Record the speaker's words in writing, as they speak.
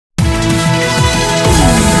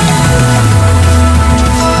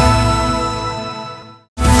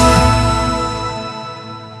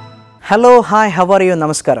Hello, hi, how are you?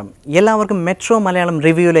 Namaskaram. എല്ലാവർക്കും metro Malayalam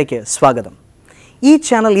റിവ്യൂയിലേക്ക് സ്വാഗതം. ഈ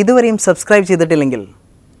ചാനൽ ഇതുവരെയും സബ്സ്ക്രൈബ് ചെയ്തിട്ടില്ലെങ്കിൽ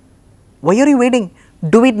why are you waiting?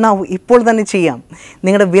 Do it now. ഇപ്പോൾ തന്നെ ചെയ്യാം.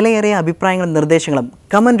 നിങ്ങളുടെ വിലയേറിയ അഭിപ്രായങ്ങളും നിർദ്ദേശങ്ങളും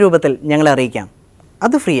കമന്റ് രൂപത്തിൽ ഞങ്ങളെ അറിയിക്കാം.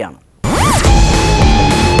 അത് ഫ്രീ ആണ്.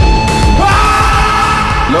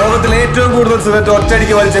 ലോകത്തിലെ ഏറ്റവും കൂടുതൽ സിഗരറ്റ്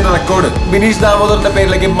ഒറ്റയടിക്ക് വലിച്ച റെക്കോർഡ് ബിനീഷ് ദാമോദറിന്റെ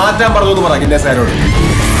പേരിലേക്ക് മാറ്റാൻ പറഞ്ഞു എന്ന് പറഞ്ഞു ഗിന്നസാരോട്.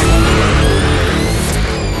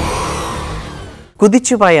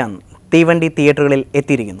 കുതിച്ചുപായാൻ തീവണ്ടി തിയേറ്ററുകളിൽ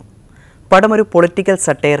എത്തിയിരിക്കുന്നു. പടം ഒരു പൊളിറ്റിക്കൽ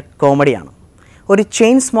സട്ടയർ കോമഡിയാണ്. ഒരു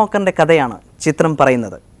ചെയിൻ സ്മോക്കറിൻ്റെ കഥയാണ് ചിത്രം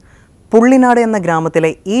പറയുന്നത്. പുള്ളിനാട് എന്ന ഗ്രാമത്തിലെ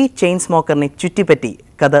ഈ ചെയിൻ സ്മോക്കറിനെ ചുറ്റിപ്പറ്റി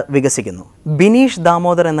കഥ വികസിക്കുന്നു. ബിനീഷ്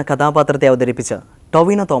ദാമോദർ എന്ന കഥാപാത്രത്തെ അവതരിപ്പിച്ച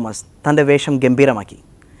ടൊവിനോ തോമസ് തൻ്റെ വേഷം ഗംഭീരമാക്കി.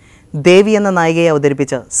 ദേവി എന്ന നായികയെ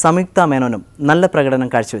അവതരിപ്പിച്ച സംയുക്ത മേനോനും നല്ല പ്രകടനം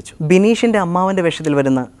കാഴ്ചവെച്ചു. ബിനീഷിൻ്റെ അമ്മാവൻ്റെ വേഷത്തിൽ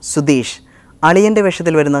വരുന്ന സുധീഷ്, അളിയൻ്റെ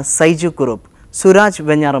വേഷത്തിൽ വരുന്ന സൈജു കുറുപ്പ്, സുരാജ്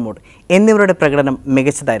വെഞ്ഞാറമൂട് എന്നിവരുടെ പ്രകടനം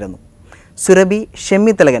മികച്ചതായിരുന്നു. സുരഭി,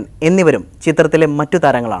 ഷെമ്മി തിലകൻ എന്നിവരും ചിത്രത്തിലെ മറ്റു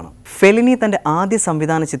താരങ്ങളാണ്. ഫെലിനി തൻ്റെ ആദ്യ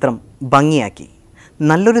സംവിധാന ചിത്രം ഭംഗിയാക്കി.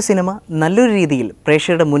 നല്ലൊരു സിനിമ നല്ലൊരു രീതിയിൽ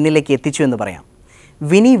പ്രേക്ഷകരുടെ മുന്നിലേക്ക് എത്തിച്ചു എന്ന് പറയാം.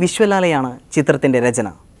 വിനി വിശ്വലാലയാണ് ചിത്രത്തിൻ്റെ രചന.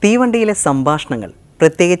 തീവണ്ടിയിലെ സംഭാഷണങ്ങൾ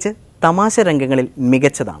പ്രത്യേകിച്ച് തമാശ രംഗങ്ങളിൽ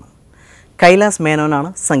മികച്ചതാണ്. കൈലാസ്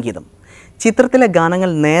മേനോനാണ് സംഗീതം. ചിത്രത്തിലെ ഗാനങ്ങൾ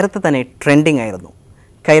നേരത്തെ തന്നെ ട്രെൻഡിങ് ആയിരുന്നു.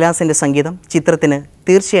 കൈലാസിൻ്റെ സംഗീതം ചിത്രത്തിന്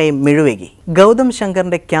തീർച്ചയായും മിഴുവേകി. ഗൗതം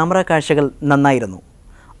ശങ്കറിൻ്റെ ക്യാമറ കാഴ്ചകൾ നന്നായിരുന്നു.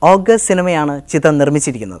 ഓഗസ്റ്റ് സിനിമയാണ് ചിത്രം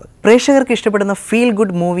നിർമ്മിച്ചിരിക്കുന്നത്. പ്രേക്ഷകർക്ക് ഇഷ്ടപ്പെടുന്ന feel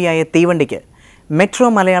good മൂവിയായ തീവണ്ടിക്ക് metro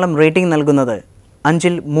Malayalam rating നൽകുന്നത്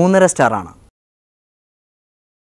 5-ൽ 3.5 സ്റ്റാറാണ്.